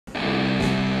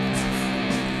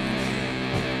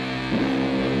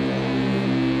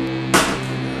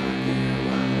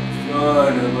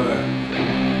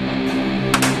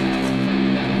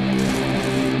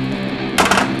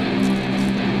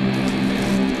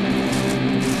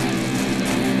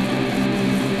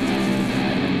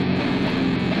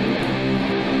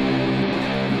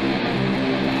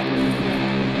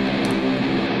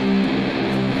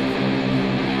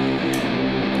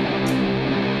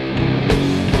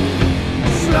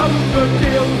The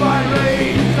guilt by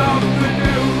rays of the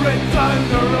new return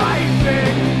the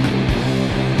rising.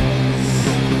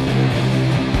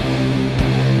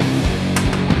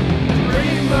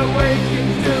 Dream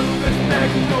awakens to the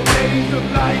spectral days of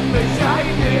light the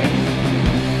shining.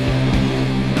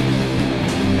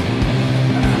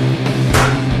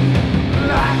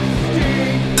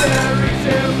 Lasting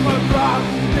terrorism across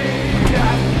the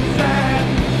ascent.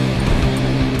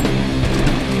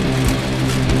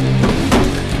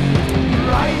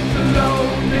 Right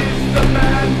alone is the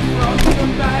man from the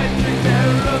magic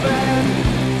caravan.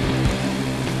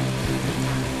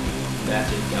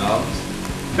 Batch of dogs.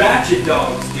 Batch of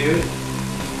dogs, dude.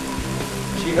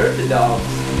 She hurt the dogs.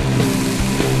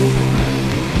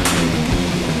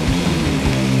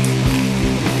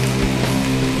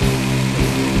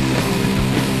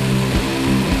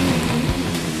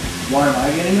 Why am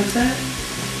I getting upset?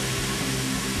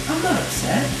 I'm not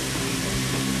upset.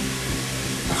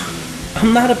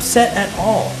 I'm not upset at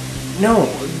all. No,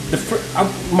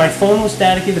 my phone was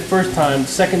staticky the first time. The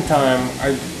second time,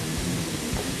 I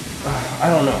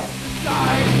don't know.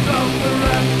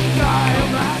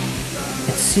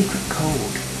 It's secret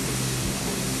code.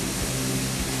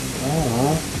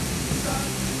 Oh.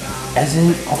 As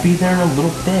in, I'll be there in a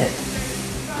little bit.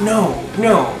 No.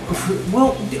 Well,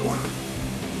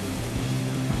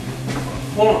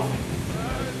 hold on.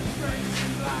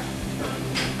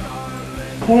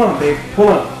 Hold on, babe. Hold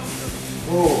on.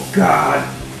 Oh, God.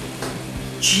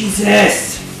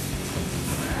 Jesus.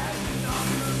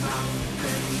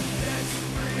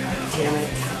 God damn it.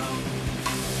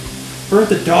 Burnt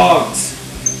the dogs.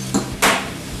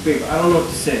 Babe, I don't know what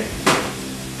to say.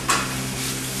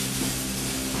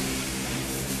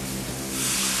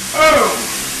 Oh!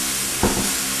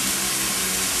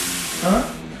 Huh?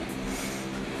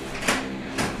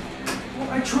 Well,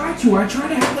 I tried to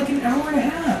have like an hour and a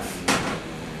half.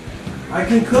 I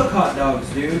can cook hot dogs,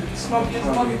 dude. Smoking this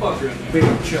motherfucker.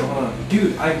 Babe, chill, hold on.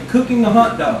 Dude, I'm cooking the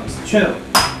hot dogs. Chill.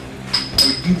 Oh,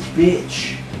 you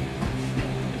bitch.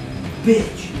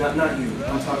 Bitch. Not you.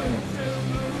 I'm talking to you.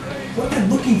 What am I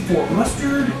looking for?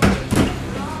 Mustard?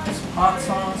 Some hot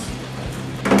sauce?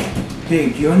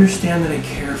 Babe, do you understand that I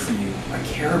care for you? I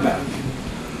care about you.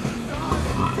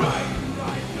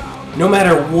 No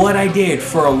matter what I did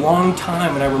for a long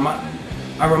time, and I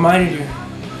reminded you.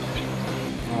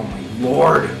 Oh my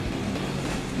Lord.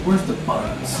 Where's the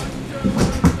buns?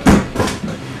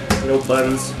 No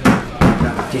buns.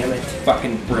 God damn it.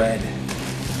 Fucking bread.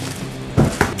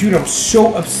 Dude, I'm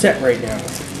so upset right now.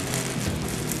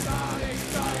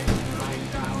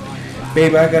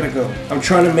 Babe, I gotta go. I'm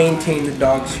trying to maintain the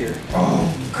dogs here.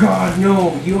 Oh God,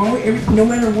 no! You always, no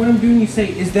matter what I'm doing, you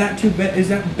say, "Is that too bad? Is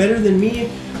that better than me?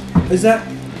 Is that?"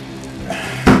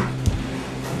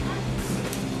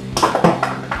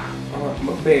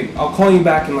 Babe, I'll call you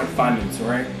back in like 5 minutes, all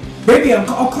right? Baby, I'll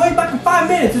call you back in 5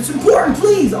 minutes. It's important,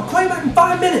 please. I'll call you back in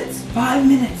 5 minutes. 5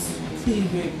 minutes, please,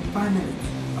 babe. 5 minutes.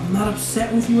 I'm not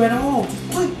upset with you at all. Just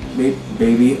please,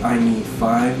 baby, I need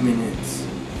 5 minutes.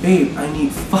 Babe, I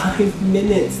need 5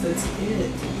 minutes. That's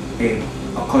it. Hey,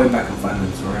 I'll call you back in 5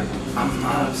 minutes, alright? I'm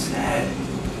not upset.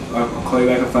 I'll call you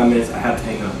back in 5 minutes. I have to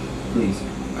hang up. Please.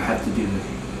 I have to do this.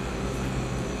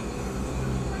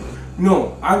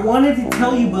 No, I wanted to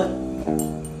tell you, but...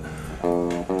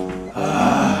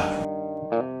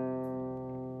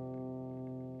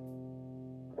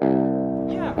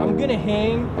 Yeah, I'm gonna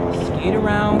hang, skate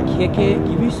around, kick it,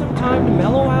 give you some time to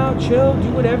mellow out, chill,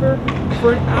 do whatever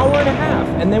for an hour and a half,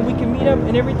 and then we can meet up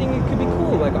and everything. It could be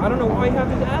cool. Like, I don't know why you have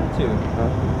this attitude.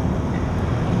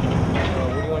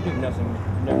 What do you want to do? Nothing.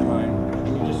 Never mind.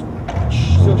 You're just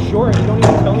so short and you don't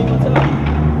even tell me what's up.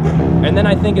 And then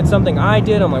I think it's something I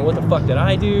did. I'm like, what the fuck did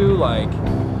I do? Like...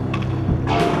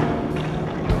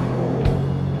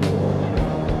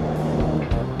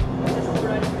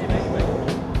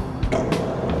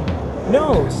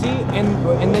 No, see,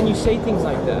 and then you say things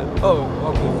like that. Oh,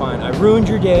 okay, fine. I ruined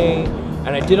your day, and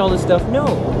I did all this stuff. No,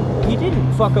 you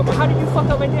didn't fuck up. How did you fuck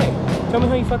up my day? Tell me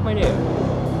how you fucked my day up.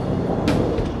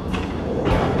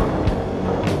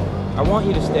 I want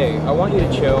you to stay. I want you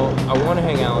to chill. I want to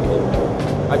hang out with you.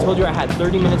 I told you I had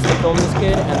 30 minutes to film this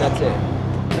kid, and that's it.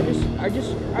 I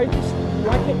just,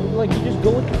 why can't, like, you just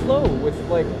go with the flow with,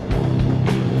 like...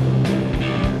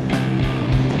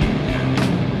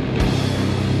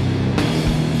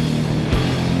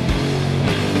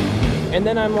 And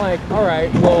then I'm like, all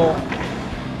right, well,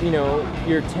 you know,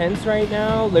 you're tense right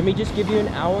now. Let me just give you an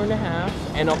hour and a half,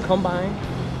 and I'll come by.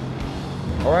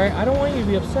 All right? I don't want you to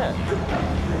be upset.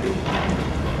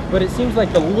 But it seems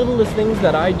like the littlest things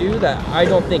that I do that I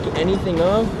don't think anything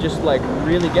of just, like,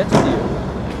 really gets to you.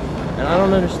 And I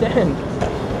don't understand.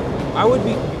 I would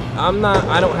be.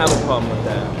 I don't have a problem with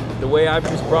that. The way I've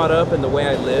just brought up and the way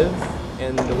I live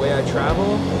and the way I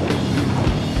travel.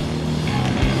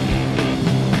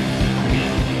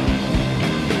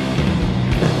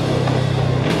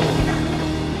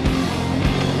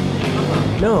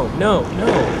 No.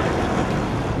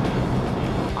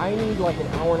 I need like an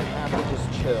hour and a half to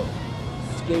just chill.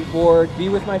 Skateboard, be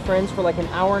with my friends for like an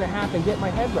hour and a half and get my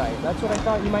head right. That's what I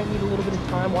thought. You might need a little bit of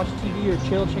time, watch TV or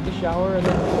chill, take a shower, and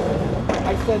then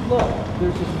I said, look,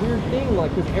 there's this weird thing,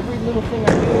 like, because every little thing I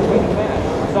do is make me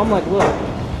mad. So I'm like, look,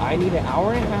 I need an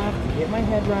hour and a half to get my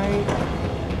head right.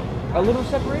 A little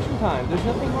separation time. There's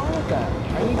nothing wrong with that.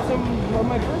 I need some of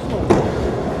my personal time.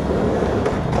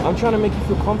 I'm trying to make you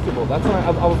feel comfortable. That's why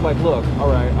I was like, look,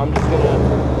 all right, I'm just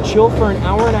gonna chill for an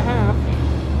hour and a half.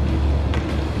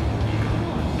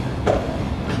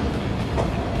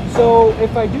 So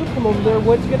if I do come over there,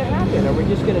 what's gonna happen? Are we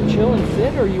just gonna chill and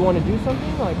sit, or you want to do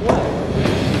something? Like what?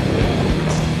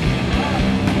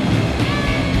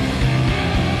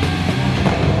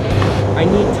 I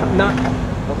need not.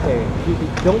 Okay,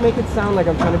 don't make it sound like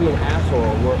I'm trying to be an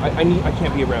asshole. Or I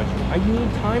can't be around you. I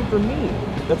need time for me.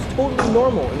 That's totally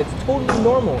normal, and it's totally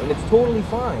normal, and it's totally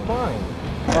fine. Fine.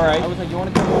 All right. I was like, you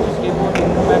want to come home to skateboard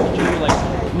and come back to gym? You're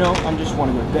like, no, I'm just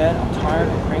want to go to bed. I'm tired.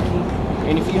 I'm cranky.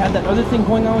 And if you had that other thing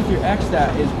going on with your ex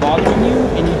that is bothering you,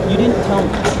 and you didn't tell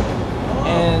me,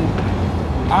 and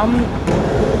I'm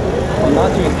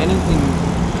not doing anything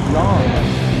wrong.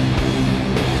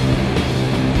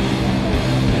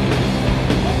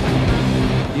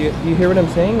 Do you hear what I'm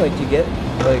saying? Like, do you get,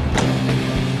 like...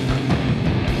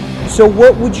 So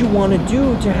what would you want to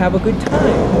do to have a good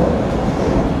time?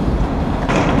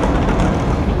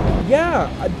 Yeah,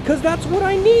 because that's what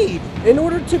I need in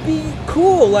order to be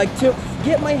cool, like to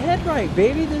get my head right,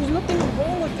 baby. There's nothing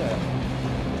wrong with that.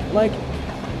 Like,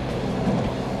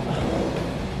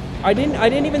 I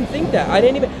didn't even think that.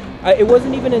 It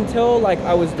wasn't even until like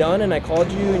I was done and I called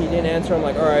you and you didn't answer. I'm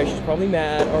like, all right, she's probably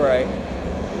mad. All right.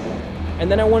 And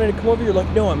then I wanted to come over. You're like,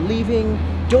 no, I'm leaving.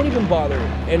 Don't even bother.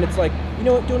 And it's like, you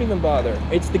know what? Don't even bother.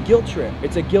 It's the guilt trip.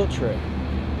 It's a guilt trip.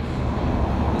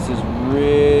 This is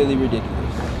really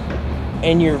ridiculous.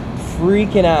 And you're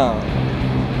freaking out.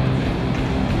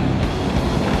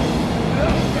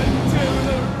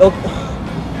 Okay.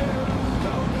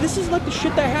 This is like the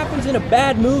shit that happens in a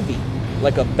bad movie.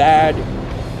 Like a bad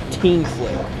teen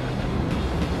flick.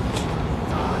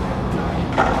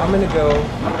 I'm gonna go.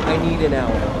 I need an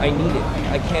hour. I need it.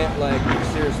 I can't, like,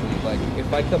 seriously, like,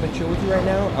 if I come and chill with you right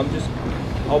now,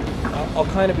 I'll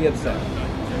kind of be upset.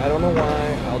 I don't know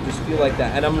why. I'll just feel like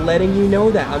that. And I'm letting you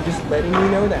know that. I'm just letting you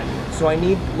know that. So I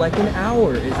need like an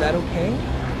hour. Is that okay?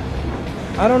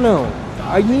 I don't know.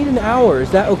 I need an hour.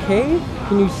 Is that okay?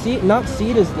 Can you see it? Not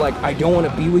see it as like, I don't want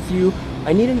to be with you.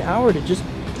 I need an hour to just,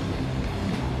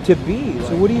 to be.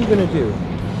 So what are you going to do?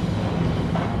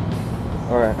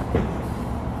 All right.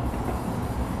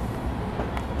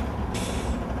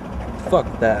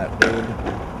 Fuck that, dude.